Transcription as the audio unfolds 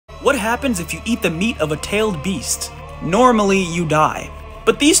What happens if you eat the meat of a tailed beast? Normally, you die.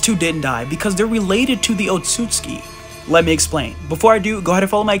 But these two didn't die because they're related to the OTSUTSUKI. Let me explain. Before I do, go ahead and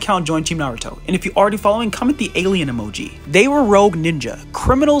follow my account, join Team Naruto. And if you're already following, comment the alien emoji. They were rogue ninja,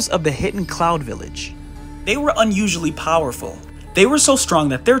 criminals of the hidden cloud village. They were unusually powerful. They were so strong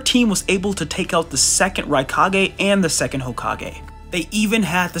that their team was able to take out the second Raikage and the second Hokage. They even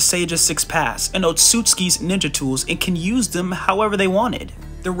had the Sage's 6 Pass and OTSUTSUKI's ninja tools and can use them however they wanted.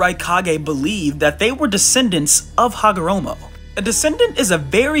 The Raikage believed that they were descendants of Hagoromo. A descendant is a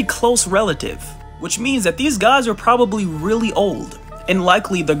very close relative, which means that these guys are probably really old, and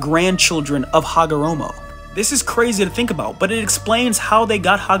likely the grandchildren of Hagoromo. This is crazy to think about, but it explains how they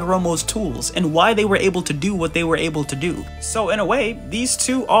got Hagoromo's tools and why they were able to do what they were able to do. So in a way, these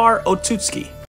two are OTSUTSUKI.